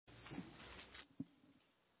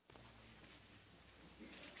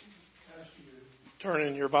Turn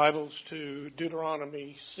in your Bibles to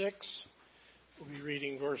Deuteronomy 6. We'll be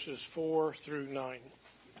reading verses 4 through 9.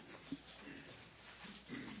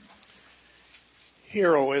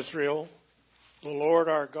 Hear, O Israel, the Lord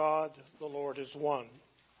our God, the Lord is one.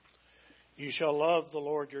 You shall love the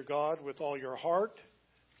Lord your God with all your heart,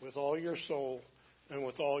 with all your soul, and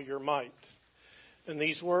with all your might. And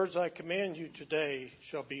these words I command you today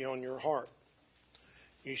shall be on your heart.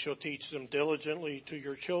 You shall teach them diligently to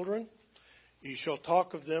your children. You shall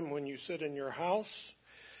talk of them when you sit in your house,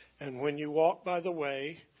 and when you walk by the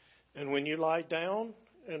way, and when you lie down,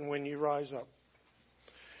 and when you rise up.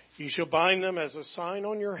 You shall bind them as a sign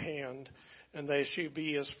on your hand, and they shall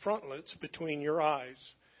be as frontlets between your eyes.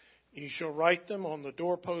 You shall write them on the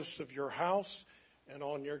doorposts of your house and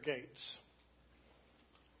on your gates.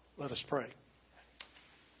 Let us pray.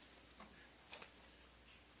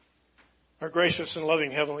 Our gracious and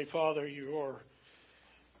loving Heavenly Father, you are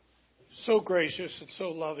so gracious and so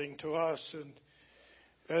loving to us. And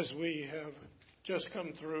as we have just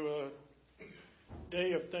come through a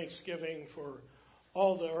day of thanksgiving for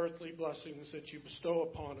all the earthly blessings that you bestow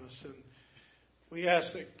upon us, and we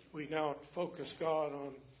ask that we now focus, God,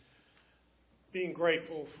 on being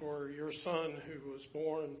grateful for your Son who was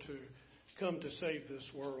born to come to save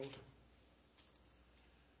this world.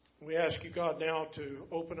 We ask you, God, now to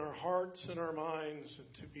open our hearts and our minds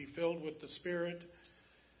and to be filled with the Spirit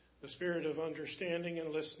of understanding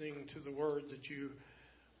and listening to the word that you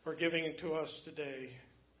are giving to us today.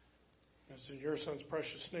 It's in your Son's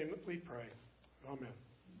precious name that we pray. Amen.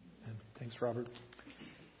 Thanks, Robert.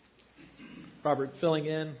 Robert filling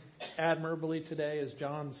in admirably today as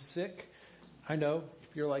John's sick. I know,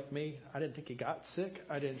 if you're like me, I didn't think he got sick.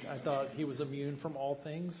 I thought he was immune from all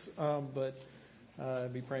things. But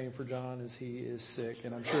I'd be praying for John as he is sick.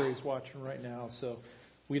 And I'm sure he's watching right now, so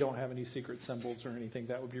we don't have any secret symbols or anything.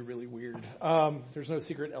 That would be really weird. There's no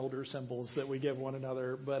secret elder symbols that we give one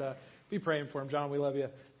another. But be praying for him. John, we love you.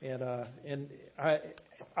 And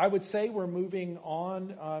I would say we're moving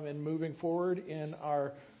on and moving forward in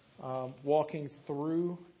our walking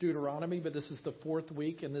through Deuteronomy. But this is the fourth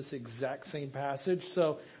week in this exact same passage.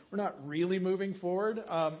 So we're not really moving forward.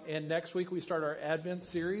 And next week we start our Advent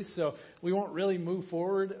series. So we won't really move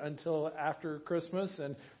forward until after Christmas.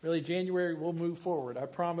 And really January we'll move forward. I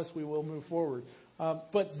promise we will move forward.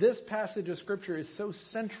 But this passage of Scripture is so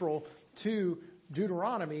central to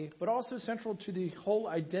Deuteronomy, but also central to the whole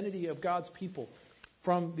identity of God's people.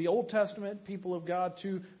 From the Old Testament people of God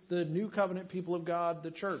to the New Covenant people of God, the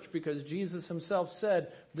church. Because Jesus himself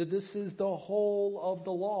said that this is the whole of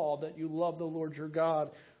the law, that you love the Lord your God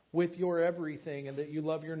with your everything, and that you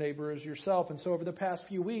love your neighbor as yourself. And so over the past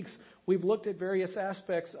few weeks, we've looked at various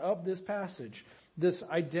aspects of this passage. This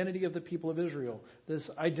identity of the people of Israel, this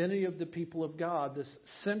identity of the people of God, this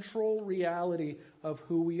central reality of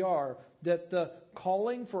who we are, that the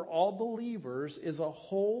calling for all believers is a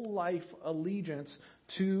whole life allegiance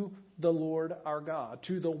to the Lord our God,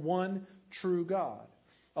 to the one true God.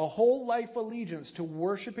 A whole life allegiance to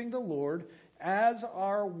worshiping the Lord as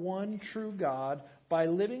our one true God by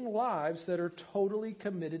living lives that are totally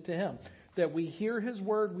committed to Him. That we hear His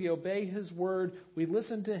word, we obey His word, we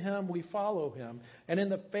listen to Him, we follow Him. And in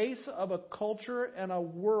the face of a culture and a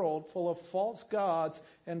world full of false gods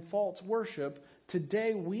and false worship,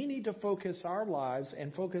 today we need to focus our lives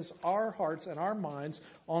and focus our hearts and our minds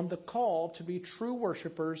on the call to be true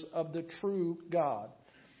worshipers of the true God.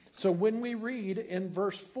 So when we read in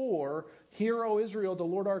verse 4, "Hear, O Israel, the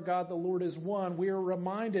Lord our God, the Lord is one," we are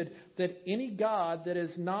reminded that any God that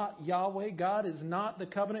is not Yahweh God, is not the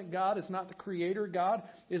covenant God, is not the creator God,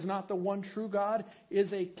 is not the one true God,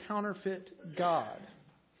 is a counterfeit God.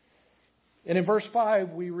 And in verse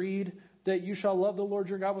 5 we read that you shall love the Lord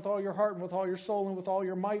your God with all your heart and with all your soul and with all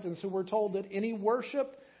your might. And so we're told that any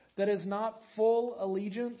worship that is not full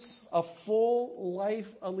allegiance, a full life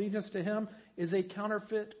allegiance to Him, is a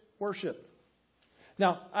counterfeit worship.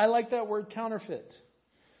 Now, I like that word counterfeit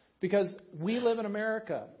because we live in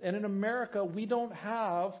America. And in America, we don't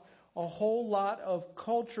have a whole lot of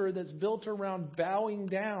culture that's built around bowing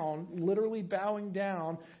down, literally bowing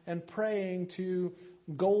down and praying to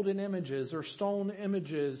golden images or stone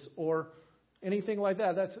images or anything like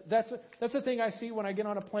that. That's a thing I see when I get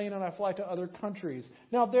on a plane and I fly to other countries.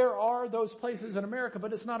 Now, there are those places in America,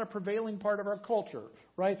 but it's not a prevailing part of our culture,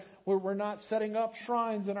 right? We're not setting up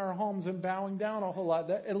shrines in our homes and bowing down a whole lot.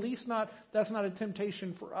 That's not a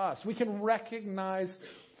temptation for us. We can recognize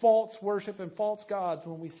false worship and false gods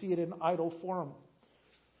when we see it in idol form.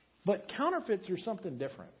 But counterfeits are something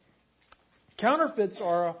different. Counterfeits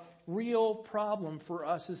are a real problem for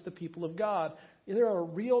us as the people of God. They're a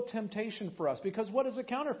real temptation for us. Because what is a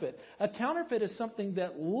counterfeit? A counterfeit is something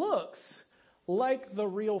that looks like the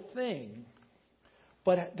real thing,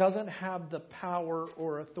 but it doesn't have the power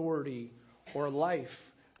or authority or life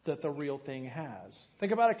that the real thing has.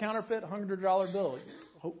 Think about a counterfeit $100 bill.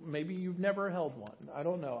 Maybe you've never held one. I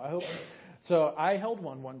don't know. I hope so. I held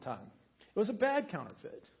one time. It was a bad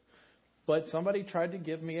counterfeit, but somebody tried to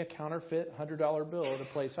give me a counterfeit $100 bill at a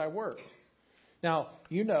place I work. Now,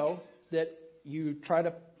 you know that you try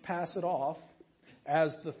to pass it off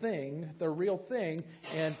as the thing, the real thing,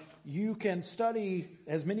 and you can study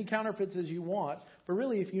as many counterfeits as you want, but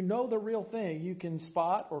really if you know the real thing, you can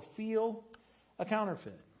spot or feel a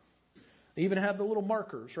counterfeit. They even have the little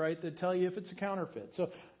markers, right, that tell you if it's a counterfeit.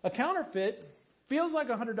 So a counterfeit feels like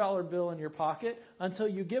a $100 bill in your pocket until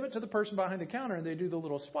you give it to the person behind the counter and they do the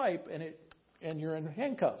little swipe and you're in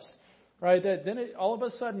handcuffs, right? Then it all of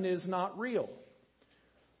a sudden is not real.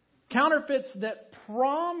 Counterfeits that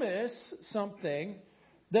promise something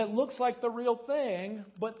that looks like the real thing,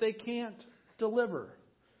 but they can't deliver.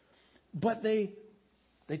 But they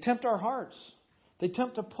tempt our hearts. They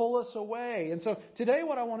tempt to pull us away. And so today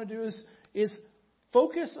what I want to do is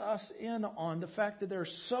focus us in on the fact that there are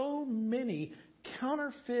so many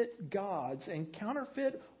counterfeit gods and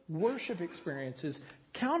counterfeit worship experiences,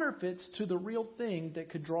 counterfeits to the real thing that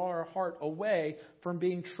could draw our heart away from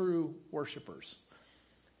being true worshipers.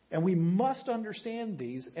 And we must understand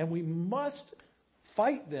these, and we must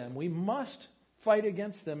fight them. We must fight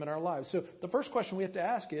against them in our lives. So the first question we have to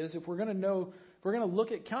ask is, if we're going to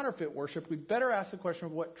look at counterfeit worship, we better ask the question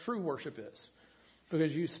of what true worship is.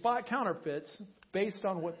 Because you spot counterfeits based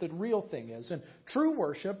on what the real thing is. And true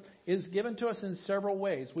worship is given to us in several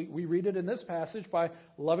ways. We read it in this passage by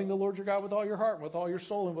loving the Lord your God with all your heart, with all your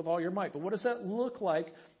soul, and with all your might. But what does that look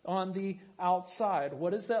like on the outside?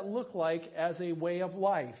 What does that look like as a way of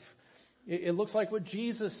life? It looks like what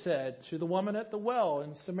Jesus said to the woman at the well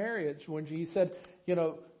in Samaria when he said,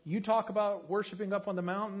 you talk about worshiping up on the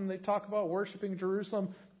mountain. They talk about worshiping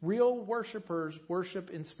Jerusalem. Real worshipers worship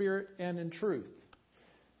in spirit and in truth.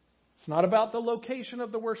 It's not about the location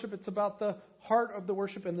of the worship. It's about the heart of the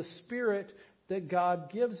worship and the spirit that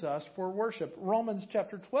God gives us for worship. Romans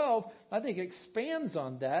chapter 12, I think, expands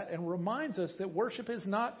on that and reminds us that worship is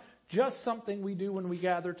not just something we do when we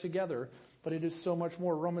gather together, but it is so much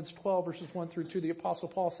more. Romans 12, verses 1 through 2, the Apostle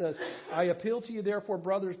Paul says, I appeal to you, therefore,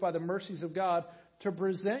 brothers, by the mercies of God, to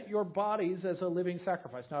present your bodies as a living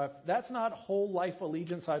sacrifice. Now, if that's not whole life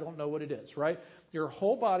allegiance, I don't know what it is, right? Your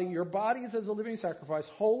whole body, your bodies as a living sacrifice,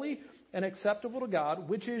 holy and acceptable to God,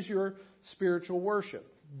 which is your spiritual worship.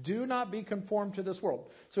 Do not be conformed to this world.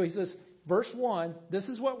 So he says, verse 1, this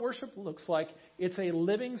is what worship looks like. It's a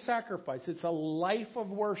living sacrifice. It's a life of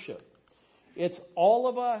worship. It's all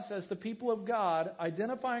of us as the people of God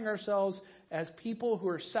identifying ourselves as people who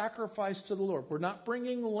are sacrificed to the Lord. We're not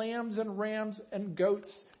bringing lambs and rams and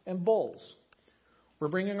goats and bulls. We're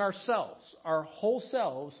bringing ourselves, our whole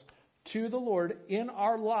selves, to the Lord in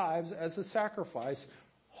our lives as a sacrifice,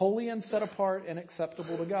 holy and set apart and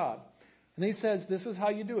acceptable to God. And he says, this is how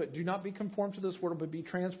you do it. Do not be conformed to this world, but be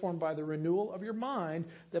transformed by the renewal of your mind,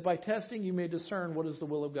 that by testing you may discern what is the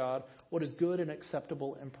will of God, what is good and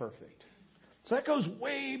acceptable and perfect. So that goes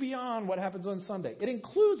way beyond what happens on Sunday. It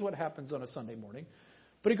includes what happens on a Sunday morning,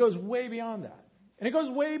 but it goes way beyond that. And it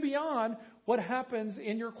goes way beyond what happens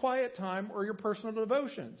in your quiet time or your personal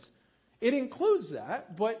devotions. It includes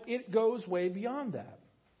that, but it goes way beyond that.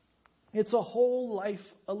 It's a whole life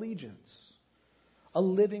allegiance, a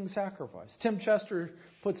living sacrifice. Tim Chester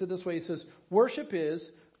puts it this way. He says, worship is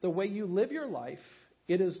the way you live your life.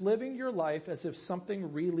 It is living your life as if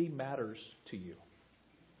something really matters to you.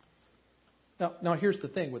 Now here's the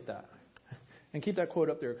thing with that. And keep that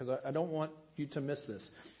quote up there because I don't want you to miss this.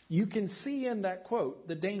 You can see in that quote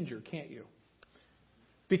the danger, can't you?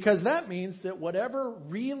 Because that means that whatever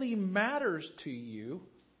really matters to you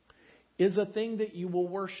is a thing that you will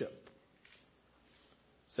worship.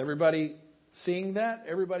 Is everybody seeing that?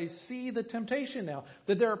 Everybody see the temptation now.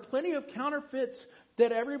 That there are plenty of counterfeits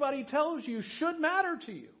that everybody tells you should matter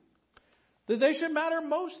to you. That they should matter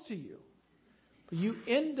most to you. You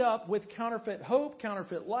end up with counterfeit hope,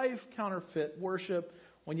 counterfeit life, counterfeit worship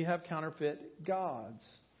when you have counterfeit gods.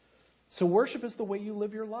 So worship is the way you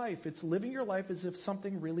live your life. It's living your life as if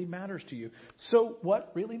something really matters to you. So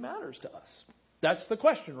what really matters to us? That's the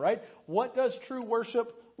question, right? What does true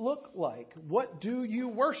worship look like? What do you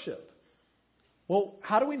worship? Well,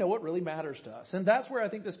 how do we know what really matters to us? And that's where I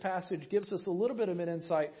think this passage gives us a little bit of an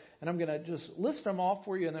insight. And I'm going to just list them off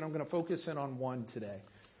for you, and then I'm going to focus in on one today.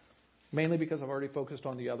 mainly because I've already focused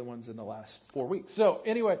on the other ones in the last 4 weeks. So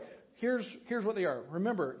anyway, here's what they are.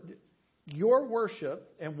 Remember, your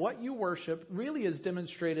worship and what you worship really is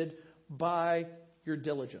demonstrated by your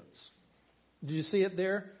diligence. Did you see it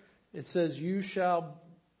there? It says, you shall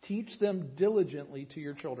teach them diligently to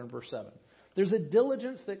your children, verse 7. There's a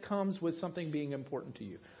diligence that comes with something being important to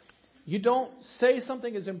you. You don't say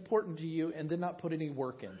something is important to you and then not put any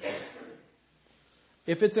work into it.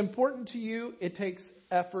 If it's important to you, it takes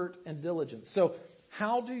effort and diligence. So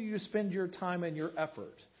how do you spend your time and your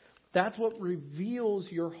effort? That's what reveals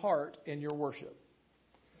your heart in your worship.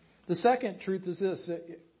 The second truth is this.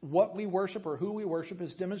 What we worship or who we worship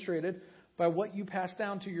is demonstrated by what you pass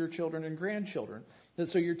down to your children and grandchildren. And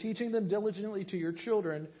so you're teaching them diligently to your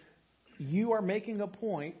children. You are making a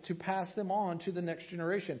point to pass them on to the next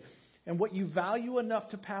generation. And what you value enough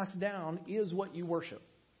to pass down is what you worship.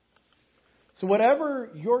 So whatever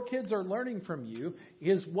your kids are learning from you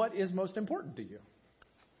is what is most important to you.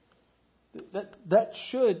 That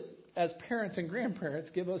should, as parents and grandparents,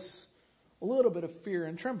 give us a little bit of fear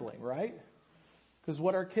and trembling, right? Because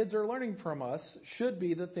what our kids are learning from us should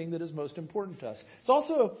be the thing that is most important to us. It's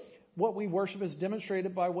also what we worship is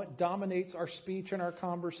demonstrated by what dominates our speech and our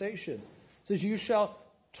conversation. It says, you shall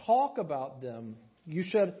talk about them. You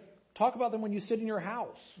should talk about them when you sit in your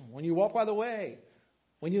house, when you walk by the way,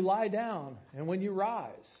 when you lie down, and when you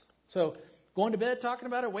rise. So going to bed, talking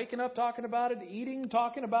about it, waking up, talking about it, eating,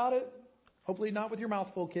 talking about it. Hopefully not with your mouth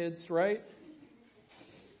full, kids, right?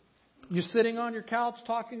 You're sitting on your couch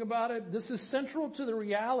talking about it. This is central to the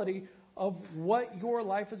reality of what your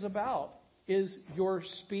life is about. Is your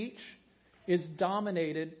speech is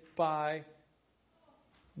dominated by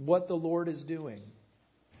what the Lord is doing.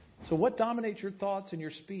 So what dominates your thoughts and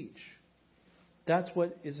your speech? That's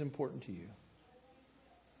what is important to you.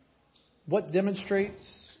 What demonstrates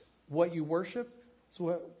what you worship?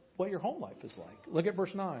 So what your home life is like. Look at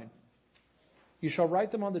verse 9. You shall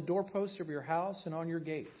write them on the doorposts of your house and on your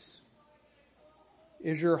gates.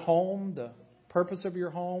 Is your home, the purpose of your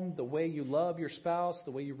home, the way you love your spouse,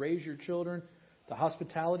 the way you raise your children, the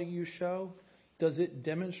hospitality you show, does it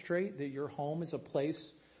demonstrate that your home is a place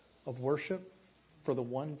of worship for the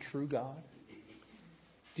one true God?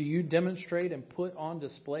 Do you demonstrate and put on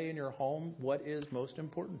display in your home what is most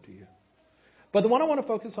important to you? But the one I want to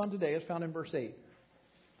focus on today is found in verse 8.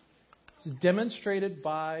 It's demonstrated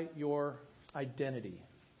by your identity,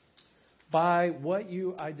 by what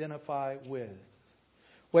you identify with.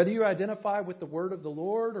 Whether you identify with the word of the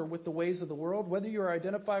Lord or with the ways of the world, whether you are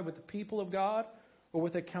identified with the people of God or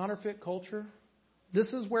with a counterfeit culture, this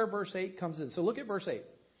is where verse 8 comes in. So look at verse 8.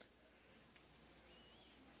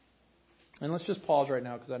 And let's just pause right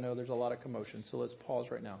now because I know there's a lot of commotion. So let's pause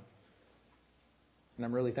right now. And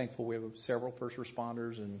I'm really thankful we have several first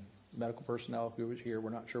responders and medical personnel who is here. We're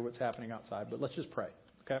not sure what's happening outside, but let's just pray.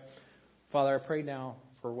 Okay? Father, I pray now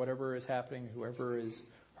for whatever is happening, whoever is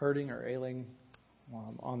hurting or ailing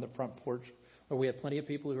on the front porch. Lord, we have plenty of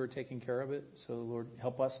people who are taking care of it. So, Lord,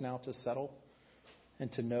 help us now to settle and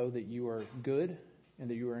to know that you are good and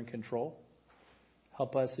that you are in control.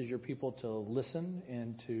 Help us as your people to listen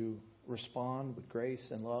and to respond with grace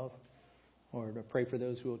and love. Lord, I pray for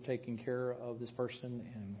those who are taking care of this person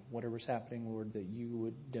and whatever's happening, Lord, that you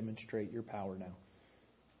would demonstrate your power now.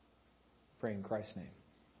 Pray in Christ's name.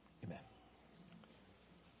 Amen.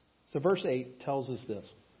 So verse 8 tells us this.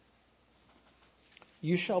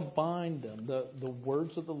 You shall bind them, the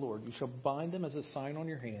words of the Lord, you shall bind them as a sign on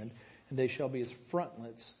your hand, and they shall be as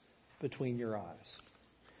frontlets between your eyes.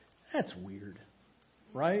 That's weird,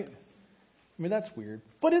 right? I mean, that's weird.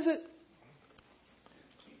 But is it?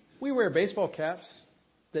 We wear baseball caps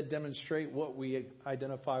that demonstrate what we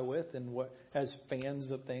identify with and what as fans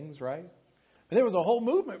of things, right? And there was a whole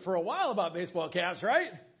movement for a while about baseball caps, right?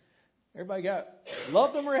 Everybody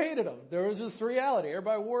loved them or hated them. There was this reality.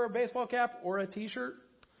 Everybody wore a baseball cap or a T-shirt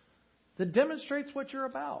that demonstrates what you're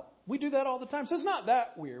about. We do that all the time. So it's not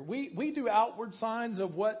that weird. We do outward signs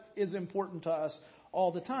of what is important to us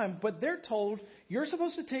all the time. But they're told you're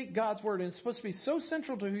supposed to take God's word and it's supposed to be so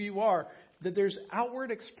central to who you are that there's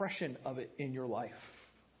outward expression of it in your life.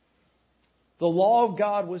 The law of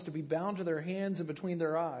God was to be bound to their hands and between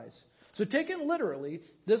their eyes. So taken literally,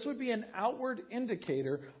 this would be an outward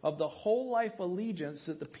indicator of the whole life allegiance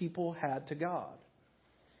that the people had to God.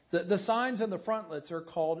 The signs and the frontlets are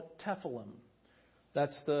called tephilim.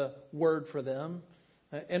 That's the word for them.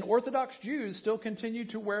 And Orthodox Jews still continue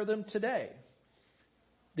to wear them today.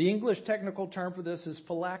 The English technical term for this is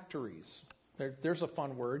phylacteries. There's a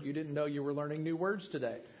fun word. You didn't know you were learning new words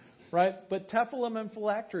today. right? But tephilim and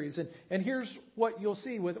phylacteries. And here's what you'll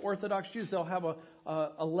see with Orthodox Jews. They'll have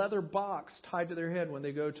a leather box tied to their head when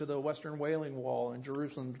they go to the Western Wailing Wall in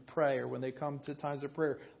Jerusalem to pray, or when they come to times of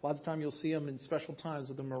prayer. A lot of the time you'll see them in special times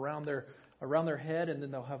with them around their head, and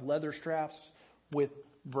then they'll have leather straps with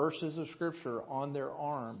verses of Scripture on their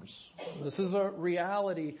arms. This is a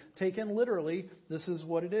reality taken literally. This is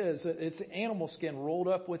what it is. It's animal skin rolled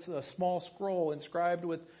up with a small scroll inscribed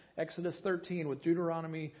with Exodus 13, with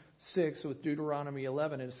Deuteronomy 6, with Deuteronomy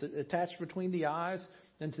 11. It's attached between the eyes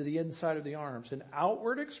and to the inside of the arms. An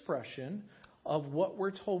outward expression of what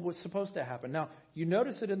we're told was supposed to happen. Now, you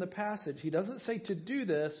notice it in the passage. He doesn't say to do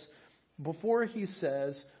this before he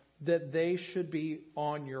says that they should be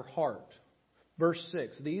on your heart. Verse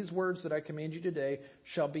 6, these words that I command you today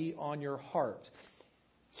shall be on your heart.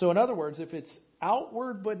 So in other words, if it's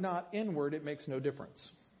outward but not inward, it makes no difference.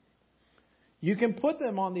 You can put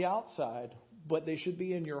them on the outside, but they should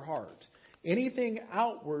be in your heart. Anything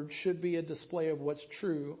outward should be a display of what's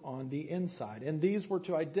true on the inside. And these were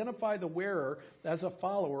to identify the wearer as a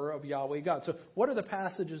follower of Yahweh God. So what are the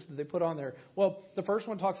passages that they put on there? Well, the first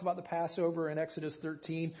one talks about the Passover in Exodus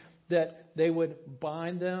 13, that they would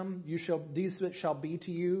bind them. These shall be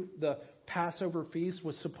to you. The Passover feast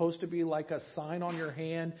was supposed to be like a sign on your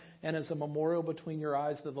hand and as a memorial between your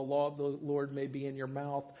eyes, that the law of the Lord may be in your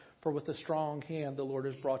mouth. For with a strong hand the Lord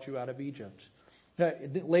has brought you out of Egypt.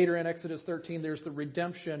 Later in Exodus 13, there's the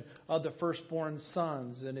redemption of the firstborn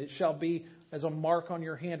sons. And it shall be as a mark on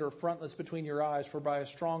your hand or frontlets between your eyes. For by a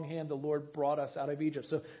strong hand the Lord brought us out of Egypt.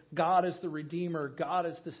 So God is the Redeemer. God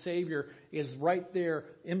is the Savior. Is right there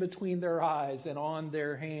in between their eyes and on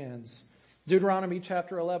their hands. Deuteronomy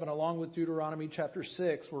chapter 11, along with Deuteronomy chapter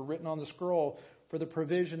 6, were written on the scroll for the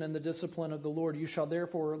provision and the discipline of the Lord. You shall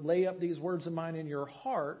therefore lay up these words of mine in your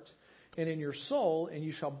heart and in your soul, and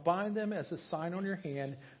you shall bind them as a sign on your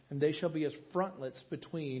hand, and they shall be as frontlets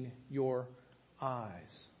between your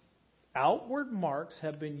eyes. Outward marks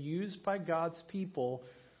have been used by God's people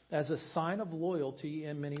as a sign of loyalty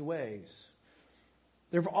in many ways.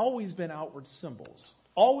 There have always been outward symbols,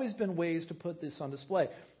 always been ways to put this on display.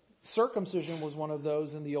 Circumcision was one of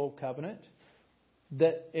those in the Old Covenant,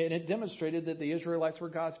 and it demonstrated that the Israelites were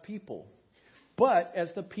God's people. But as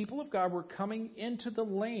the people of God were coming into the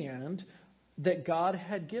land that God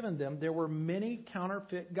had given them, there were many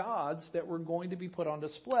counterfeit gods that were going to be put on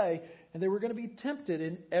display, and they were going to be tempted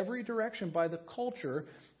in every direction by the culture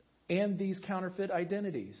and these counterfeit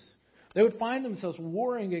identities. They would find themselves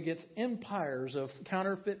warring against empires of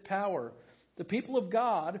counterfeit power. The people of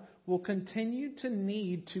God will continue to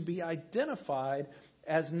need to be identified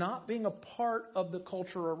as not being a part of the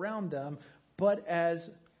culture around them, but as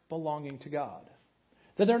belonging to God.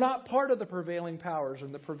 That they're not part of the prevailing powers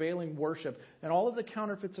and the prevailing worship and all of the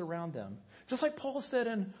counterfeits around them. Just like Paul said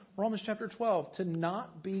in Romans chapter 12, to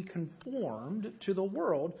not be conformed to the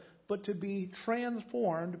world, but to be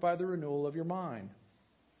transformed by the renewal of your mind.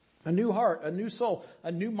 A new heart, a new soul,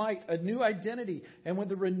 a new might, a new identity. And when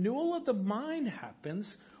the renewal of the mind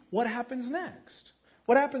happens, what happens next?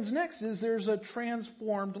 What happens next is there's a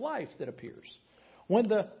transformed life that appears. When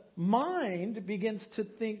the mind begins to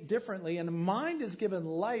think differently and the mind is given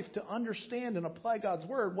life to understand and apply God's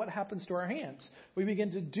word, what happens to our hands? We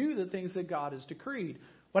begin to do the things that God has decreed.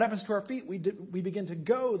 What happens to our feet? We begin to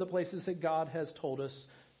go the places that God has told us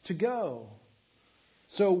to go.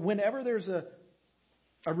 So whenever there's a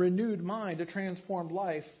renewed mind, a transformed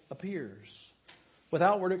life appears with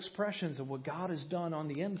outward expressions of what God has done on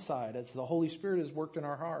the inside as the Holy Spirit has worked in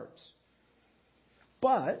our hearts.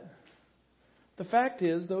 But the fact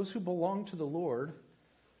is, those who belong to the Lord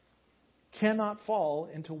cannot fall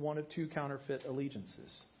into one of two counterfeit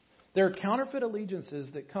allegiances. There are counterfeit allegiances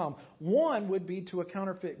that come. One would be to a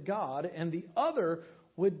counterfeit God, and the other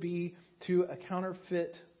would be to a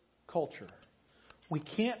counterfeit culture. We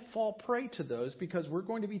can't fall prey to those because we're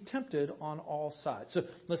going to be tempted on all sides. So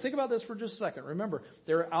let's think about this for just a second. Remember,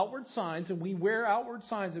 there are outward signs, and we wear outward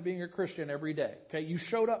signs of being a Christian every day. Okay, you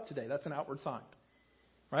showed up today. That's an outward sign,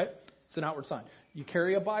 right? It's an outward sign. You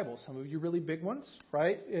carry a Bible, some of you really big ones,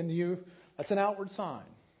 right? And that's an outward sign,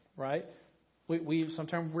 right? We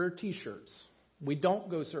sometimes wear T-shirts. We don't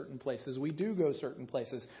go certain places. We do go certain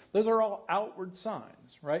places. Those are all outward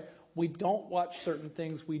signs, right? We don't watch certain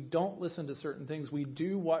things. We don't listen to certain things. We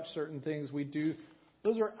do watch certain things. We do.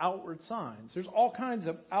 Those are outward signs. There's all kinds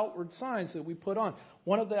of outward signs that we put on.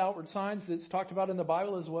 One of the outward signs that's talked about in the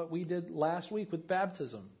Bible is what we did last week with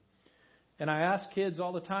baptism. And I ask kids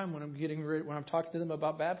all the time when I'm talking to them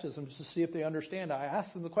about baptism, just to see if they understand. I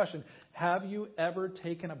ask them the question, have you ever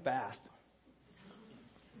taken a bath?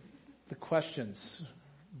 The questions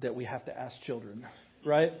that we have to ask children,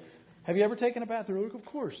 right? Have you ever taken a bath? They're like, of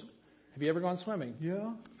course. Have you ever gone swimming?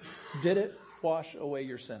 Yeah. Did it wash away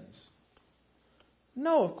your sins?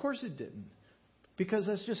 No, of course it didn't. Because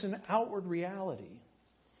that's just an outward reality.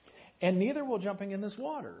 And neither will jumping in this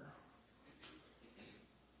water.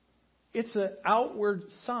 It's an outward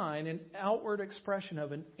sign, an outward expression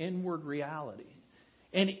of an inward reality.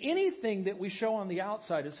 And anything that we show on the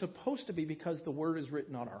outside is supposed to be because the Word is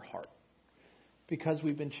written on our heart. Because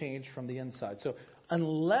we've been changed from the inside. So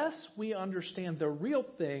unless we understand the real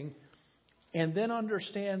thing and then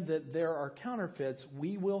understand that there are counterfeits,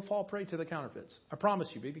 we will fall prey to the counterfeits. I promise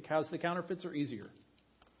you, because the counterfeits are easier.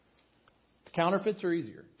 The counterfeits are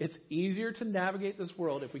easier. It's easier to navigate this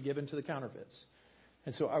world if we give in to the counterfeits.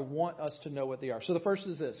 And so I want us to know what they are. So the first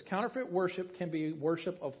is this. Counterfeit worship can be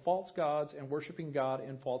worship of false gods and worshiping God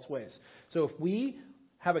in false ways. So if we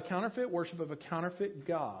have a counterfeit worship of a counterfeit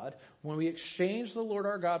God, when we exchange the Lord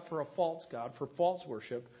our God for a false God, for false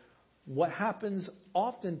worship, what happens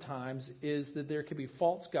oftentimes is that there can be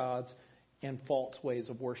false gods and false ways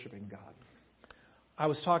of worshiping God. I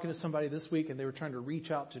was talking to somebody this week, and they were trying to reach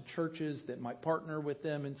out to churches that might partner with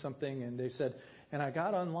them in something, and they said, and I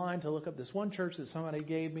got online to look up this one church that somebody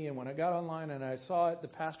gave me, and when I got online and I saw it, the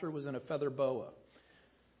pastor was in a feather boa.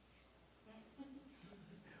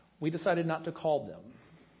 We decided not to call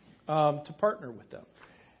them, to partner with them.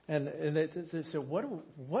 And they said,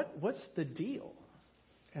 what's the deal?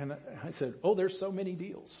 And I said, there's so many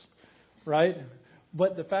deals, right?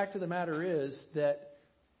 But the fact of the matter is that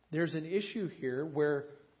there's an issue here where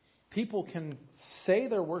people can say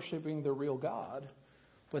they're worshiping the real God,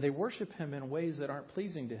 but they worship Him in ways that aren't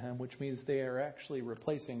pleasing to Him, which means they are actually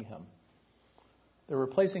replacing Him. They're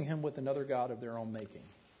replacing Him with another God of their own making.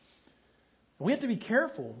 We have to be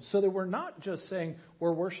careful so that we're not just saying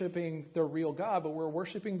we're worshiping the real God, but we're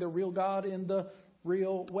worshiping the real God in the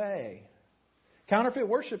real way. Counterfeit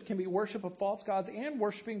worship can be worship of false gods and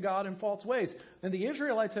worshiping God in false ways. And the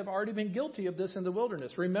Israelites have already been guilty of this in the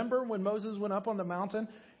wilderness. Remember when Moses went up on the mountain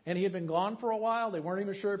and he had been gone for a while? They weren't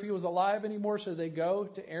even sure if he was alive anymore, so they go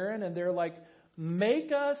to Aaron and they're like,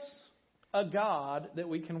 make us a God that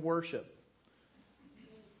we can worship.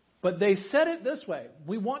 But they said it this way: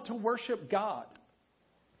 we want to worship God.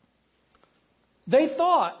 They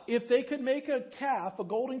thought if they could make a calf, a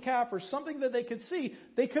golden calf or something that they could see,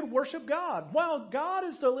 they could worship God. While God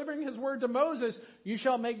is delivering His word to Moses, you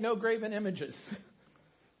shall make no graven images.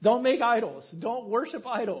 Don't make idols. Don't worship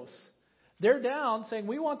idols. They're down saying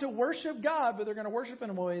we want to worship God, but they're going to worship in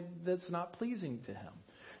a way that's not pleasing to Him.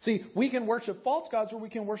 See, we can worship false gods or we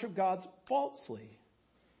can worship gods falsely.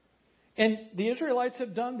 And the Israelites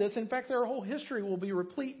have done this. In fact, their whole history will be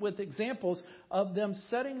replete with examples of them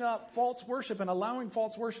setting up false worship and allowing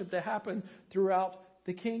false worship to happen throughout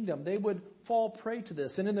the kingdom. They would fall prey to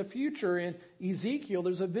this. And in the future, in Ezekiel,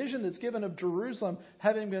 there's a vision that's given of Jerusalem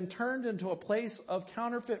having been turned into a place of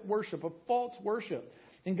counterfeit worship, of false worship,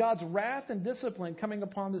 and God's wrath and discipline coming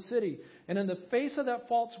upon the city. And in the face of that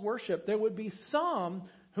false worship, there would be some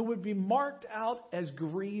who would be marked out as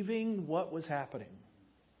grieving what was happening.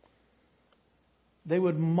 They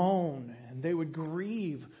would moan and they would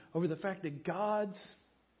grieve over the fact that God's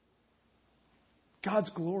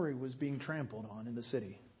glory was being trampled on in the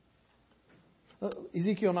city.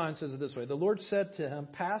 Ezekiel 9 says it this way: the Lord said to him,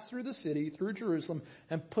 pass through the city, through Jerusalem,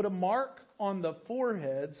 and put a mark on the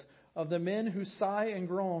foreheads of the men who sigh and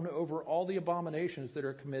groan over all the abominations that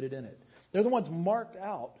are committed in it. They're the ones marked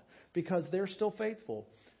out because they're still faithful.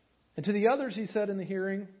 And to the others he said in the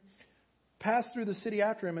hearing, pass through the city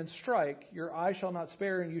after him and strike. Your eye shall not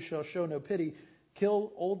spare, and you shall show no pity.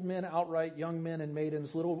 Kill old men outright, young men and maidens,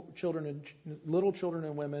 little children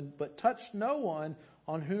and women, but touch no one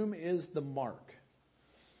on whom is the mark.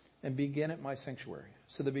 And begin at my sanctuary.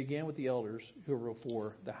 So they began with the elders who were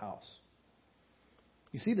before the house.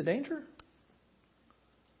 You see the danger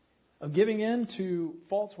of giving in to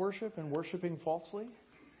false worship and worshiping falsely?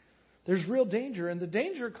 There's real danger, and the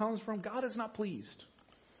danger comes from God is not pleased.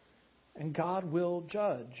 And God will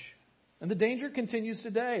judge. And the danger continues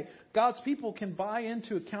today. God's people can buy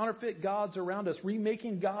into counterfeit gods around us,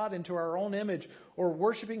 remaking God into our own image, or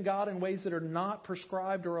worshiping God in ways that are not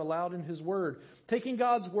prescribed or allowed in His Word. Taking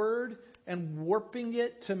God's Word and warping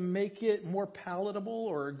it to make it more palatable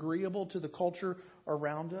or agreeable to the culture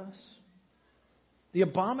around us. The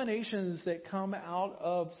abominations that come out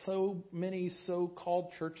of so many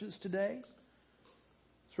so-called churches today,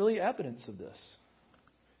 it's really evidence of this.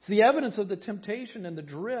 It's the evidence of the temptation and the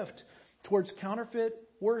drift towards counterfeit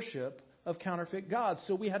worship of counterfeit gods.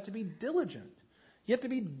 So we have to be diligent. You have to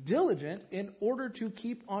be diligent in order to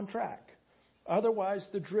keep on track. Otherwise,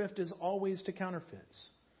 the drift is always to counterfeits.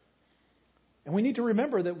 And we need to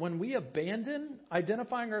remember that when we abandon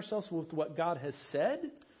identifying ourselves with what God has said,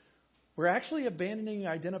 we're actually abandoning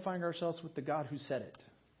identifying ourselves with the God who said it.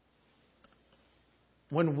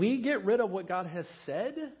 When we get rid of what God has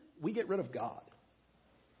said, we get rid of God.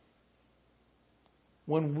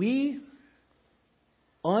 When we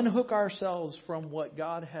unhook ourselves from what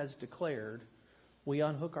God has declared, we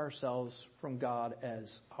unhook ourselves from God as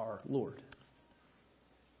our Lord.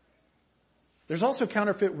 There's also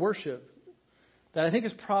counterfeit worship that I think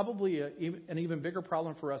is probably an even bigger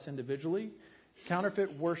problem for us individually.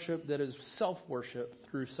 Counterfeit worship that is self-worship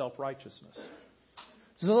through self-righteousness.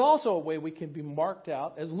 This is also a way we can be marked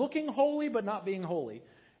out as looking holy but not being holy.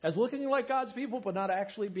 As looking like God's people but not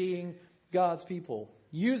actually being God's people.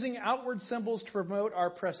 Using outward symbols to promote our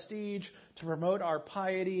prestige, to promote our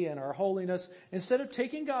piety and our holiness, instead of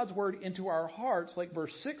taking God's word into our hearts, like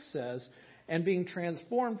verse 6 says, and being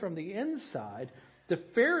transformed from the inside. The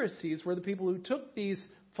Pharisees were the people who took these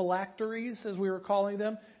phylacteries, as we were calling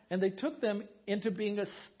them, and they took them into being a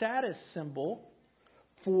status symbol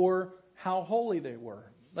for how holy they were.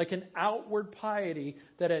 Like an outward piety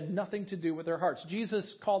that had nothing to do with their hearts. Jesus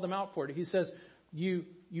called them out for it. He says, you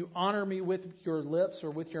honor me with your lips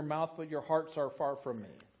or with your mouth, but your hearts are far from me.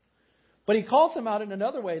 But he calls them out in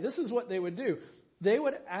another way. This is what they would do. They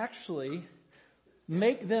would actually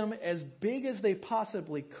make them as big as they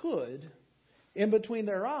possibly could in between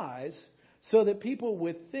their eyes so that people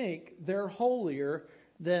would think they're holier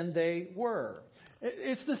than they were.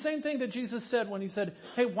 It's the same thing that Jesus said when he said,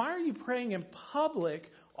 hey, why are you praying in public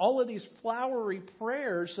all of these flowery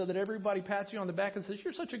prayers so that everybody pats you on the back and says,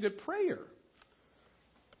 you're such a good prayer?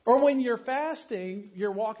 Or when you're fasting,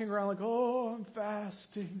 you're walking around like, oh, I'm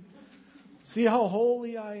fasting. See how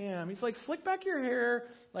holy I am. He's like, slick back your hair,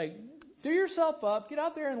 like, do yourself up, get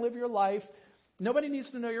out there and live your life. Nobody needs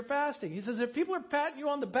to know you're fasting. He says, if people are patting you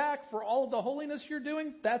on the back for all of the holiness you're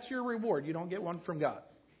doing, that's your reward. You don't get one from God.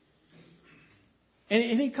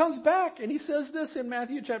 And he comes back and he says this in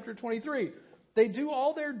Matthew chapter 23. They do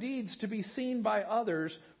all their deeds to be seen by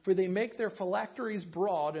others, for they make their phylacteries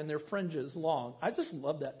broad and their fringes long. I just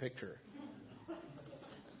love that picture.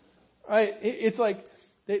 Right? It's like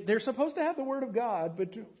they're supposed to have the Word of God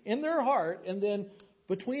but in their heart and then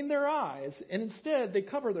between their eyes. And instead, they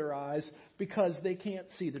cover their eyes because they can't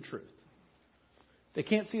see the truth. They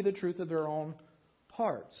can't see the truth of their own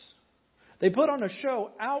hearts. They put on a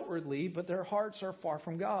show outwardly, but their hearts are far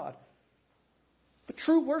from God. But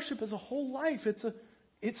true worship is a whole life.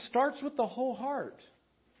 It starts with the whole heart.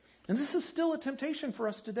 And this is still a temptation for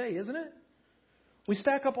us today, isn't it? We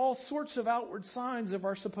stack up all sorts of outward signs of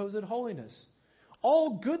our supposed holiness.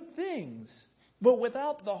 All good things, but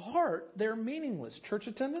without the heart, they're meaningless. Church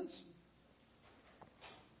attendance,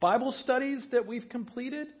 Bible studies that we've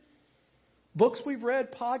completed, books we've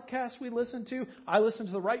read, podcasts we listen to. I listen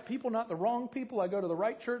to the right people, not the wrong people. I go to the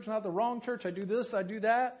right church, not the wrong church. I do this, I do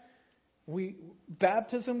that.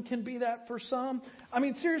 Baptism can be that for some. I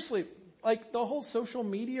mean, seriously, like the whole social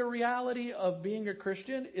media reality of being a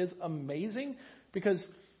Christian is amazing because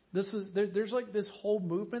there's like this whole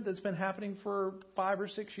movement that's been happening for 5 or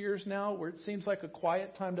 6 years now where it seems like a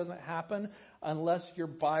quiet time doesn't happen unless your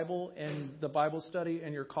Bible and the Bible study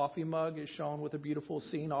and your coffee mug is shown with a beautiful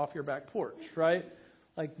scene off your back porch, right?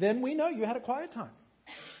 Like then we know you had a quiet time.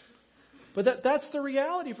 But that's the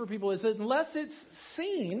reality for people is that unless it's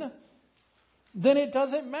seen, then it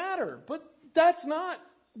doesn't matter. But that's not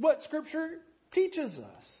what Scripture teaches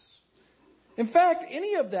us. In fact,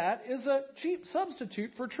 any of that is a cheap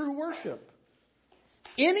substitute for true worship.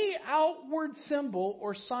 Any outward symbol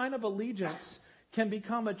or sign of allegiance can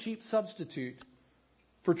become a cheap substitute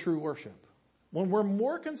for true worship. When we're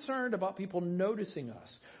more concerned about people noticing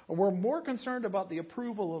us, or we're more concerned about the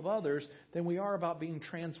approval of others than we are about being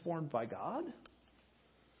transformed by God.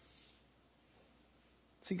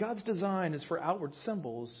 See, God's design is for outward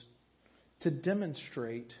symbols to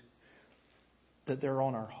demonstrate that they're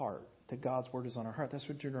on our heart, that God's word is on our heart. That's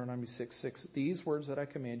what Deuteronomy 6:6. These words that I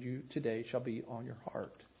command you today shall be on your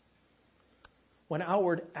heart. When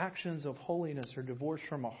outward actions of holiness are divorced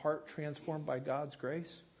from a heart transformed by God's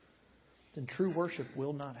grace, then true worship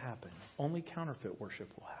will not happen. Only counterfeit worship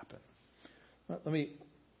will happen.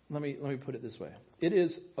 Let me put it this way. It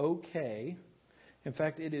is okay, in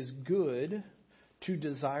fact, it is good to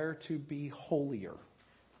desire to be holier.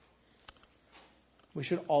 We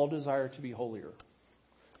should all desire to be holier.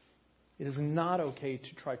 It is not okay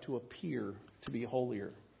to try to appear to be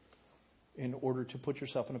holier in order to put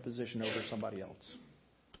yourself in a position over somebody else.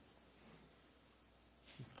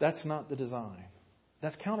 That's not the design.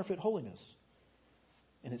 That's counterfeit holiness.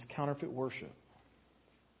 And it's counterfeit worship.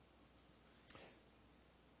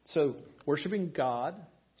 So, worshiping God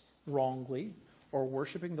wrongly or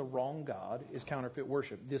worshiping the wrong God is counterfeit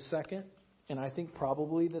worship. The second, and I think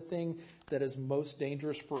probably the thing that is most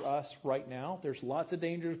dangerous for us right now, there's lots of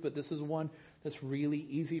dangers, but this is one that's really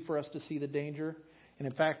easy for us to see the danger. And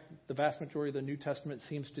in fact, the vast majority of the New Testament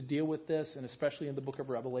seems to deal with this, and especially in the book of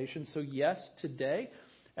Revelation. So yes, today,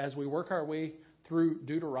 as we work our way through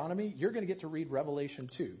Deuteronomy, you're going to get to read Revelation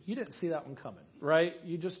 2. You didn't see that one coming, right?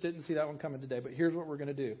 You just didn't see that one coming today. But here's what we're going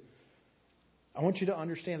to do. I want you to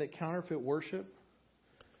understand that counterfeit worship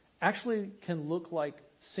actually can look like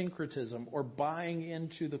syncretism or buying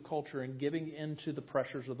into the culture and giving into the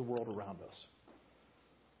pressures of the world around us.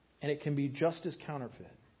 And it can be just as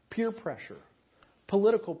counterfeit. Peer pressure,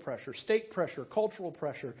 political pressure, state pressure, cultural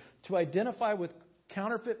pressure to identify with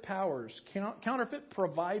counterfeit powers, counterfeit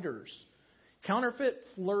providers, counterfeit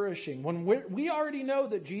flourishing. When we already know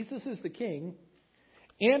that Jesus is the king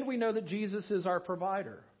and we know that Jesus is our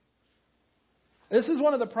provider. This is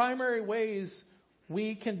one of the primary ways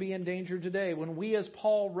we can be in danger today when we, as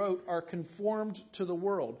Paul wrote, are conformed to the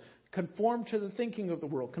world, conformed to the thinking of the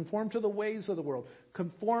world, conformed to the ways of the world,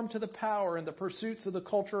 conformed to the power and the pursuits of the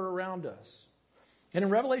culture around us. And in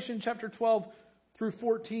Revelation chapter 12 through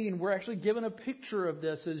 14, we're actually given a picture of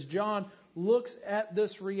this as John looks at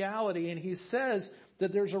this reality. And he says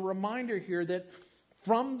that there's a reminder here that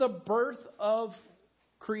from the birth of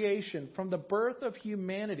creation, from the birth of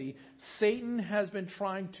humanity, Satan has been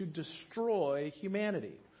trying to destroy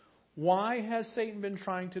humanity. Why has Satan been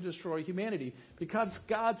trying to destroy humanity? Because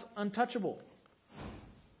God's untouchable.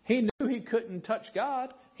 He knew he couldn't touch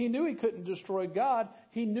God. He knew he couldn't destroy God.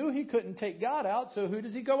 He knew he couldn't take God out. So who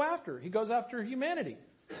does he go after? He goes after humanity.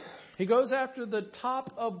 He goes after the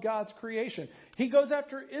top of God's creation. He goes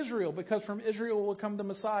after Israel because from Israel will come the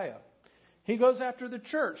Messiah. He goes after the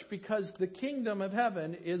church because the kingdom of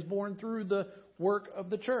heaven is born through the work of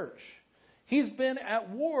the church. He's been at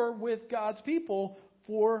war with God's people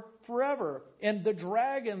for forever. And the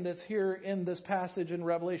dragon that's here in this passage in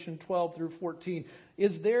Revelation 12 through 14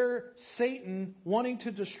 is there Satan wanting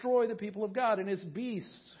to destroy the people of God and his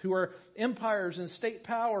beasts who are empires and state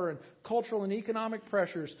power and cultural and economic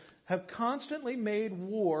pressures have constantly made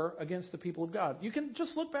war against the people of God. You can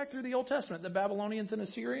just look back through the Old Testament, the Babylonians and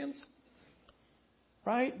Assyrians,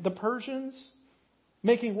 right? The Persians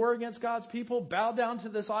making war against God's people, bow down to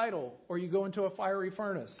this idol or you go into a fiery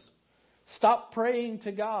furnace. Stop praying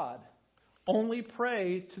to God. Only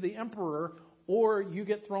pray to the emperor or you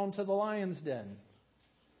get thrown to the lion's den.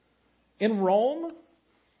 In Rome,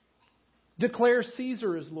 declare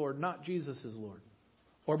Caesar is Lord, not Jesus is Lord.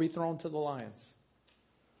 Or be thrown to the lions.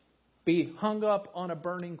 Be hung up on a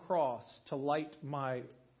burning cross to light my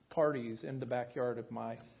parties in the backyard of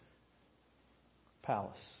my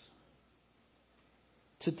palace.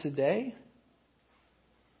 To today,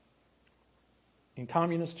 in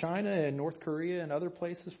communist China and North Korea and other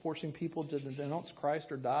places, forcing people to denounce Christ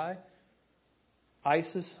or die.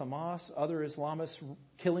 ISIS, Hamas, other Islamists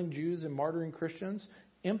killing Jews and martyring Christians.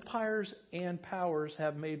 Empires and powers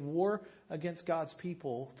have made war against God's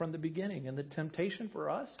people from the beginning. And the temptation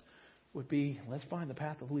for us would be, let's find the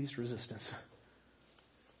path of least resistance.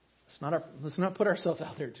 Let's not put ourselves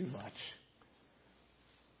out there too much.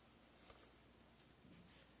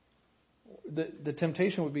 The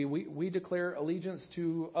temptation would be we declare allegiance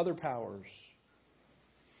to other powers,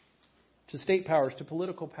 to state powers, to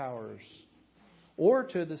political powers, or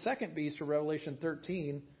to the second beast of Revelation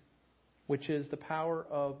 13, which is the power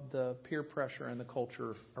of the peer pressure and the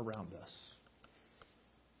culture around us,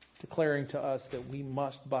 declaring to us that we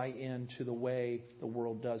must buy into the way the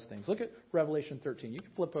world does things. Look at Revelation 13. You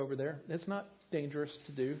can flip over there. It's not dangerous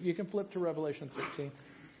to do. You can flip to Revelation 13.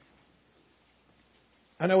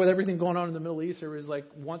 I know with everything going on in the Middle East, there was like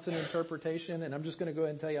once an interpretation, and I'm just going to go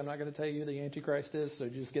ahead and tell you, I'm not going to tell you who the Antichrist is, so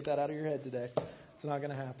just get that out of your head today. It's not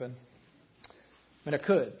going to happen. I mean, I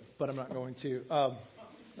could, but I'm not going to. I'm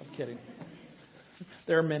kidding.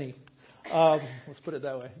 There are many. Let's put it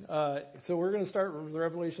that way. So we're going to start with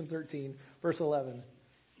Revelation 13, verse 11.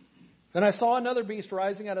 Then I saw another beast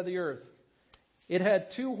rising out of the earth. It had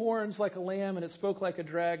two horns like a lamb, and it spoke like a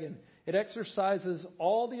dragon. It exercises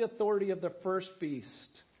all the authority of the first beast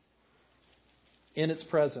in its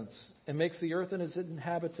presence and makes the earth and its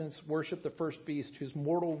inhabitants worship the first beast whose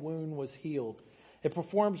mortal wound was healed. It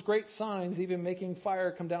performs great signs, even making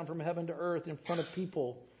fire come down from heaven to earth in front of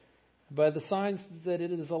people. By the signs that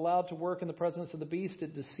it is allowed to work in the presence of the beast,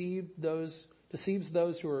 it deceives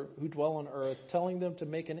those who dwell on earth, telling them to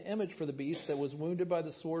make an image for the beast that was wounded by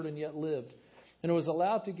the sword and yet lived. And it was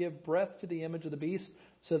allowed to give breath to the image of the beast,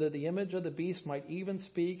 so that the image of the beast might even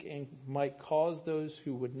speak and might cause those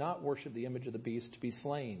who would not worship the image of the beast to be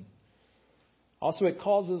slain. Also, it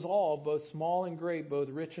causes all, both small and great, both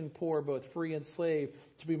rich and poor, both free and slave,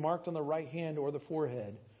 to be marked on the right hand or the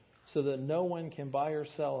forehead, so that no one can buy or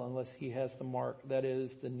sell unless he has the mark, that is,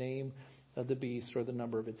 the name of the beast or the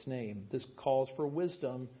number of its name. This calls for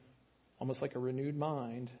wisdom, almost like a renewed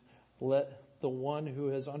mind. Let the one who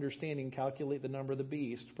has understanding calculate the number of the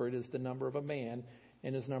beast, for it is the number of a man,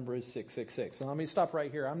 and his number is 666. So let me stop right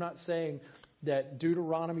here. I'm not saying that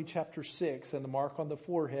Deuteronomy chapter 6 and the mark on the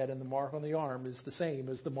forehead and the mark on the arm is the same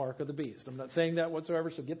as the mark of the beast. I'm not saying that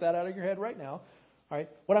whatsoever, so get that out of your head right now. All right.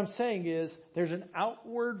 What I'm saying is there's an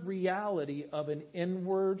outward reality of an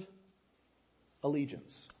inward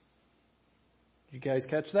allegiance. Did you guys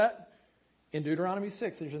catch that? In Deuteronomy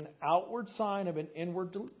 6, there's an outward sign of an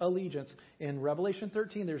inward allegiance. In Revelation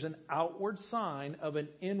 13, there's an outward sign of an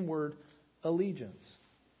inward allegiance.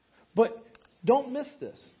 But don't miss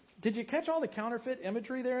this. Did you catch all the counterfeit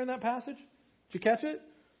imagery there in that passage? Did you catch it?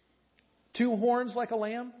 2 horns like a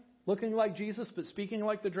lamb, looking like Jesus, but speaking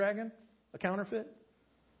like the dragon, a counterfeit.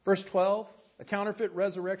 Verse 12, a counterfeit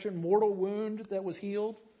resurrection, mortal wound that was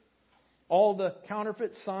healed. All the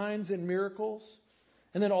counterfeit signs and miracles.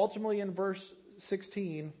 And then ultimately in verse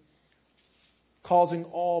 16, causing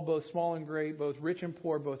all, both small and great, both rich and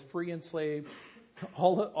poor, both free and slave,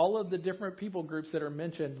 all of the different people groups that are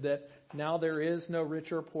mentioned, that now there is no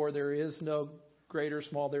rich or poor, there is no great or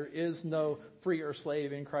small, there is no free or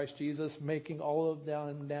slave in Christ Jesus, making all of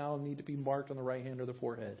them now need to be marked on the right hand or the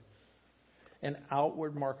forehead. An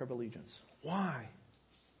outward mark of allegiance. Why?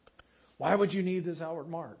 Why would you need this outward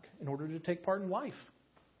mark? In order to take part in life.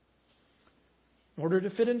 In order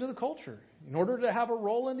to fit into the culture. In order to have a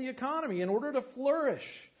role in the economy. In order to flourish.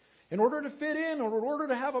 In order to fit in, or in order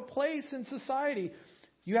to have a place in society.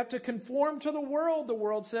 You have to conform to the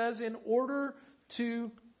world says, in order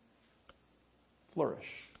to flourish.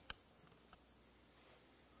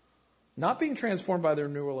 Not being transformed by the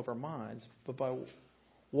renewal of our minds, but by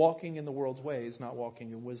walking in the world's ways, not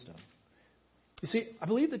walking in wisdom. You see, I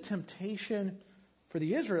believe the temptation for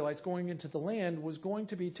the Israelites going into the land was going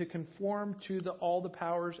to be to conform to all the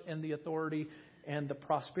powers and the authority and the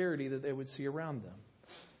prosperity that they would see around them.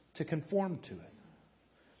 To conform to it.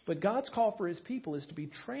 But God's call for His people is to be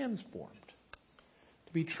transformed.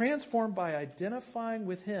 To be transformed by identifying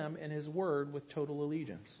with Him and His Word with total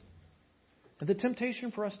allegiance. And the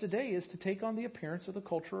temptation for us today is to take on the appearance of the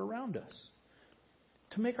culture around us.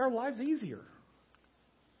 To make our lives easier.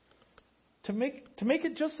 To make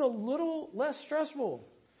it just a little less stressful.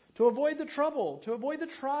 To avoid the trouble. To avoid the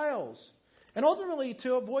trials. And ultimately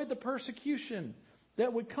to avoid the persecution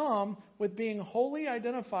that would come with being wholly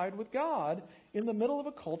identified with God in the middle of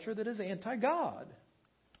a culture that is anti-God.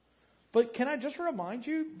 But can I just remind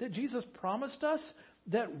you that Jesus promised us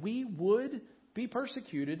that we would be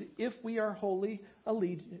persecuted if we are wholly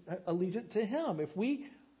allegiant to Him. If we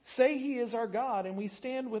say He is our God and we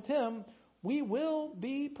stand with Him, we will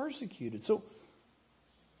be persecuted. So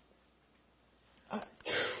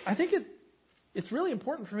I think it's really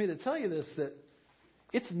important for me to tell you this, that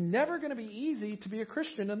it's never going to be easy to be a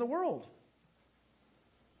Christian in the world.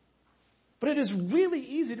 But it is really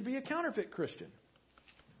easy to be a counterfeit Christian.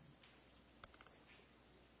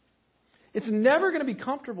 It's never going to be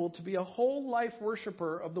comfortable to be a whole life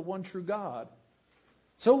worshiper of the one true God.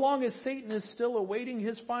 So long as Satan is still awaiting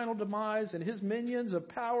his final demise and his minions of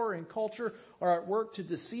power and culture are at work to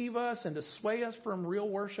deceive us and to sway us from real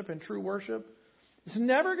worship and true worship, it's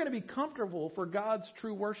never going to be comfortable for God's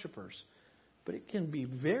true worshipers. But it can be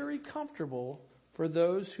very comfortable for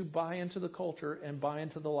those who buy into the culture and buy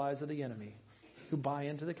into the lies of the enemy, who buy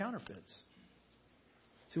into the counterfeits.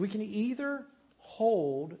 So we can either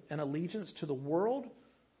hold an allegiance to the world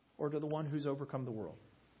or to the one who's overcome the world.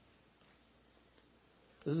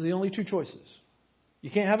 This is the only 2 choices.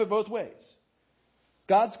 You can't have it both ways.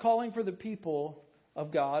 God's calling for the people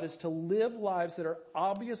of God is to live lives that are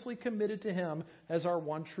obviously committed to Him as our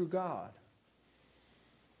one true God.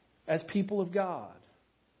 As people of God.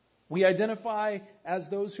 We identify as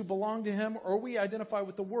those who belong to Him, or we identify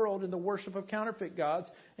with the world in the worship of counterfeit gods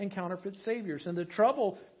and counterfeit saviors. And the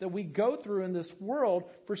trouble that we go through in this world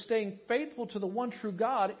for staying faithful to the one true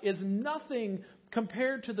God is nothing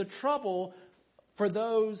compared to the trouble for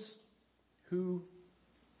those who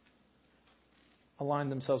align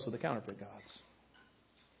themselves with the counterfeit gods.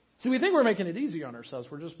 See, we think we're making it easier on ourselves.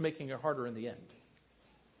 We're just making it harder in the end.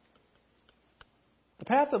 The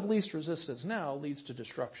path of least resistance now leads to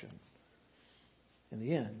destruction in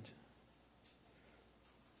the end.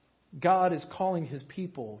 God is calling His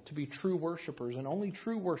people to be true worshipers, and only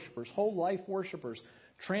true worshipers, whole life worshipers,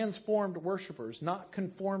 transformed worshipers, not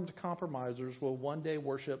conformed compromisers, will one day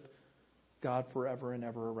worship God forever and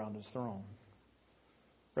ever around His throne.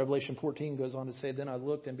 Revelation 14 goes on to say, Then I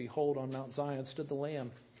looked, and behold, on Mount Zion stood the Lamb,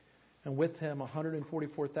 and with him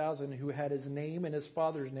 144,000 who had his name and his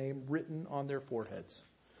Father's name written on their foreheads.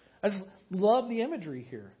 I just love the imagery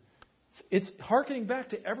here. It's hearkening back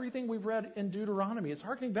to everything we've read in Deuteronomy. It's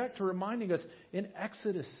hearkening back to reminding us in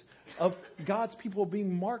Exodus of God's people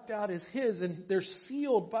being marked out as His, and they're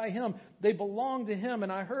sealed by Him. They belong to Him.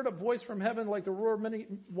 And I heard a voice from heaven like the roar of many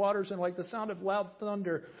waters and like the sound of loud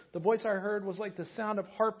thunder. The voice I heard was like the sound of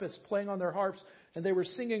harpists playing on their harps, and they were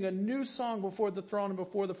singing a new song before the throne and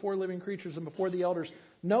before the four living creatures and before the elders.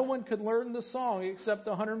 No one could learn the song except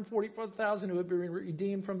the 144,000 who had been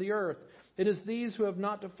redeemed from the earth. It is these who have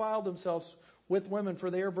not defiled themselves with women, for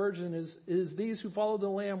they are virgins. It is these who follow the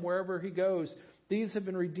Lamb wherever He goes. These have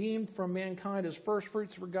been redeemed from mankind as first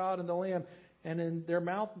fruits for God and the Lamb. And in their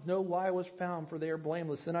mouth no lie was found, for they are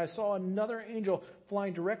blameless. Then I saw another angel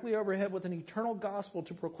flying directly overhead with an eternal gospel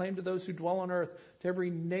to proclaim to those who dwell on earth, to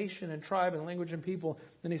every nation and tribe and language and people.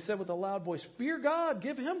 And he said with a loud voice, Fear God,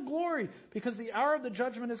 give Him glory, because the hour of the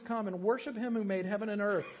judgment has come, and worship Him who made heaven and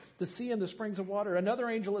earth, the sea and the springs of water. Another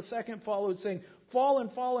angel, a second, followed, saying,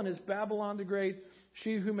 Fallen, fallen is Babylon the Great,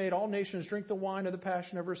 she who made all nations drink the wine of the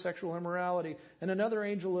passion of her sexual immorality. And another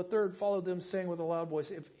angel, a third, followed them, saying with a loud voice,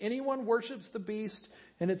 If anyone worships the beast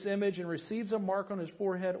and its image and receives a mark on his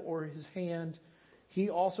forehead or his hand, he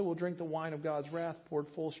also will drink the wine of God's wrath, poured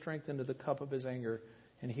full strength into the cup of His anger.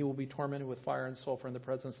 And he will be tormented with fire and sulfur in the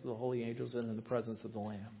presence of the holy angels and in the presence of the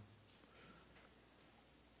Lamb.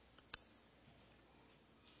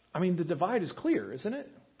 I mean, the divide is clear, isn't it?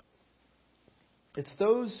 It's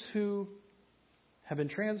those who have been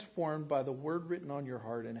transformed by the word written on your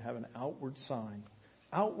heart and have an outward sign,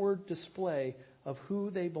 outward display of who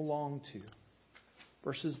they belong to,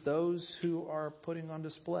 versus those who are putting on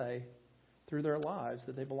display through their lives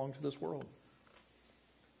that they belong to this world.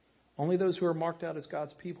 Only those who are marked out as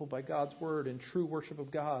God's people by God's word and true worship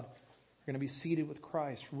of God are going to be seated with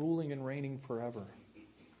Christ, ruling and reigning forever.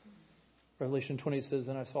 Revelation 20 says,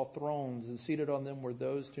 Then I saw thrones, and seated on them were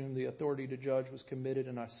those to whom the authority to judge was committed,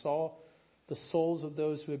 and I saw the souls of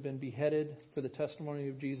those who had been beheaded for the testimony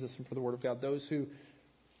of Jesus and for the word of God. Those who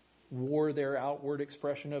wore their outward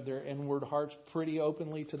expression of their inward hearts pretty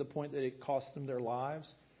openly to the point that it cost them their lives.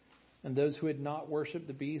 And those who had not worshipped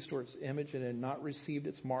the beast or its image and had not received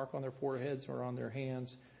its mark on their foreheads or on their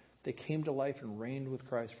hands, they came to life and reigned with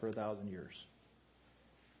Christ for 1,000 years.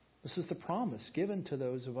 This is the promise given to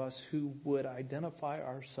those of us who would identify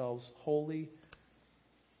ourselves wholly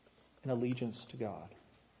in allegiance to God.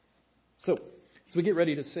 So, as we get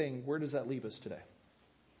ready to sing, where does that leave us today?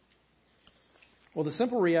 Well, the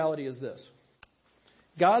simple reality is this.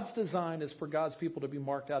 God's design is for God's people to be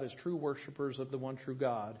marked out as true worshipers of the one true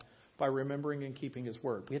God by remembering and keeping His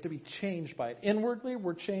word. We have to be changed by it. Inwardly,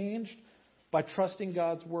 we're changed by trusting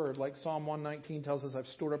God's word. Like Psalm 119 tells us, I've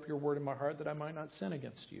stored up your word in my heart that I might not sin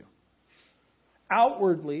against you.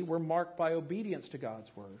 Outwardly, we're marked by obedience to God's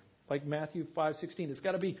word. Like Matthew 5:16, it's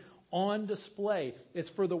got to be on display. It's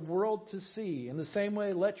for the world to see. In the same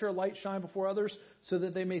way, let your light shine before others so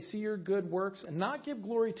that they may see your good works and not give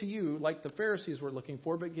glory to you like the Pharisees were looking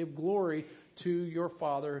for, but give glory to your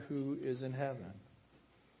Father who is in heaven.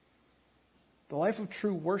 The life of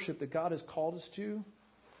true worship that God has called us to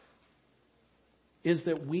is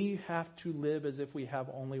that we have to live as if we have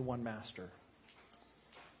only one master.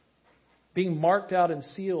 Being marked out and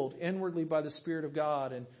sealed inwardly by the Spirit of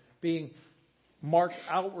God and being marked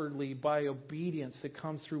outwardly by obedience that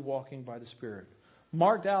comes through walking by the Spirit.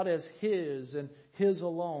 Marked out as His and His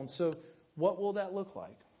alone. So what will that look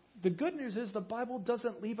like? The good news is the Bible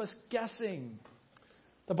doesn't leave us guessing.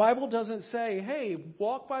 The Bible doesn't say, hey,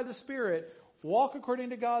 walk by the Spirit, walk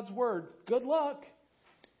according to God's Word. Good luck.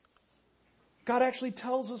 God actually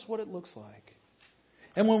tells us what it looks like.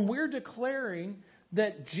 And when we're declaring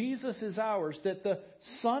that Jesus is ours, that the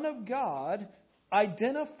Son of God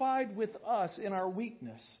identified with us in our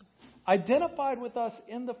weakness, identified with us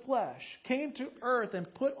in the flesh, came to earth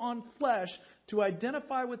and put on flesh to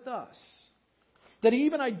identify with us. That He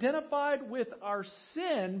even identified with our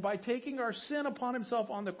sin by taking our sin upon Himself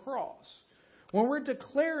on the cross. When we're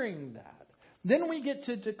declaring that, then we get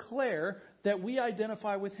to declare that we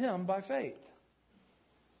identify with Him by faith.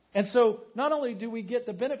 And so not only do we get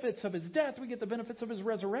the benefits of His death, we get the benefits of His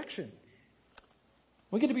resurrection.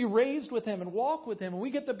 We get to be raised with Him and walk with Him. And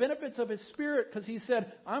we get the benefits of His Spirit because He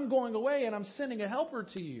said, I'm going away and I'm sending a helper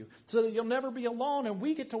to you so that you'll never be alone. And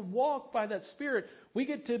we get to walk by that Spirit. We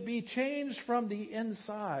get to be changed from the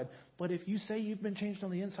inside. But if you say you've been changed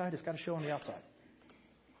on the inside, it's got to show on the outside.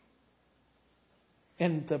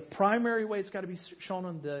 And the primary way it's got to be shown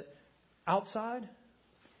on the outside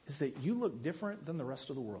is that you look different than the rest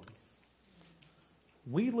of the world.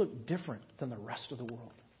 We look different than the rest of the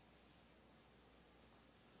world.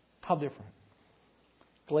 How different?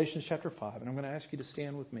 Galatians chapter 5. And I'm going to ask you to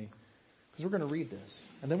stand with me because we're going to read this.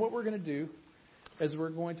 And then what we're going to do is we're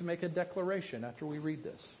going to make a declaration after we read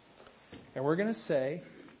this. And we're going to say,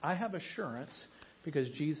 I have assurance because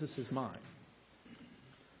Jesus is mine.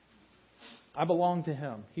 I belong to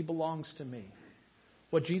Him. He belongs to me.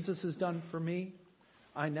 What Jesus has done for me,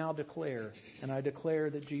 I now declare. And I declare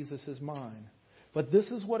that Jesus is mine. But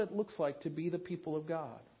this is what it looks like to be the people of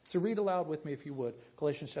God. So read aloud with me if you would.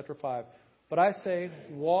 Galatians chapter 5. But I say,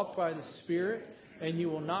 walk by the Spirit, and you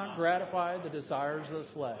will not gratify the desires of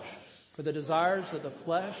the flesh. For the desires of the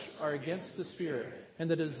flesh are against the Spirit, and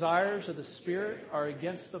the desires of the Spirit are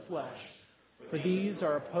against the flesh. For these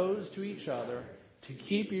are opposed to each other to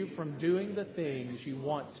keep you from doing the things you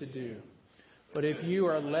want to do. But if you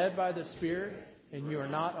are led by the Spirit, and you are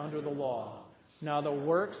not under the law. Now the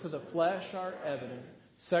works of the flesh are evident: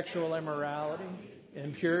 sexual immorality,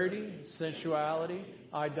 impurity, sensuality,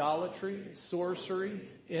 idolatry, sorcery,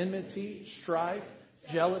 enmity, strife,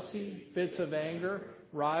 jealousy, fits of anger,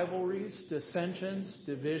 rivalries, dissensions,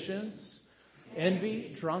 divisions,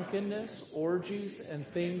 envy, drunkenness, orgies, and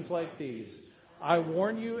things like these. I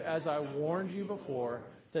warn you, as I warned you before,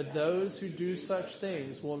 that those who do such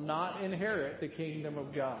things will not inherit the kingdom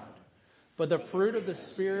of God. But the fruit of the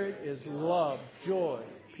Spirit is love, joy,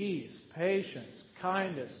 peace, patience,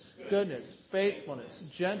 kindness, goodness, faithfulness,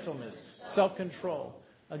 gentleness, self-control.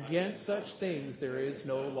 Against such things there is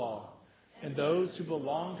no law. And those who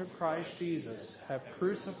belong to Christ Jesus have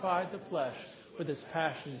crucified the flesh with its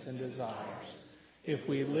passions and desires. If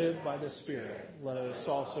we live by the Spirit, let us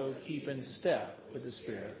also keep in step with the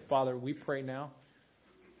Spirit. Father, we pray now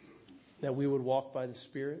that we would walk by the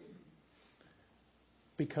Spirit,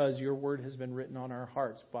 because your word has been written on our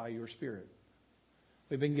hearts by your Spirit.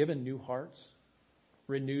 We've been given new hearts,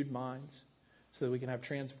 renewed minds, so that we can have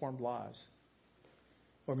transformed lives.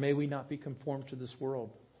 Or may we not be conformed to this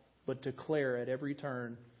world, but declare at every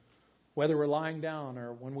turn, whether we're lying down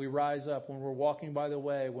or when we rise up, when we're walking by the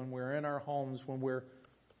way, when we're in our homes, when we're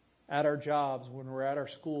at our jobs, when we're at our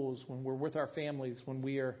schools, when we're with our families, when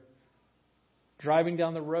we are driving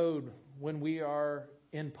down the road, when we are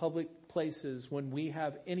in public places, when we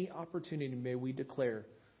have any opportunity, may we declare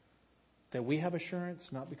that we have assurance,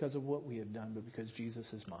 not because of what we have done, but because Jesus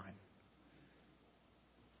is mine.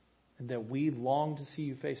 And that we long to see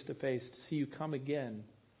you face to face, to see you come again,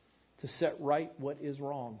 to set right what is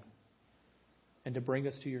wrong, and to bring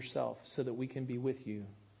us to yourself so that we can be with you.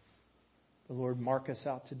 The Lord, mark us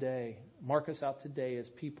out today. Mark us out today as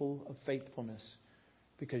people of faithfulness,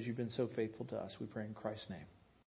 because you've been so faithful to us. We pray in Christ's name.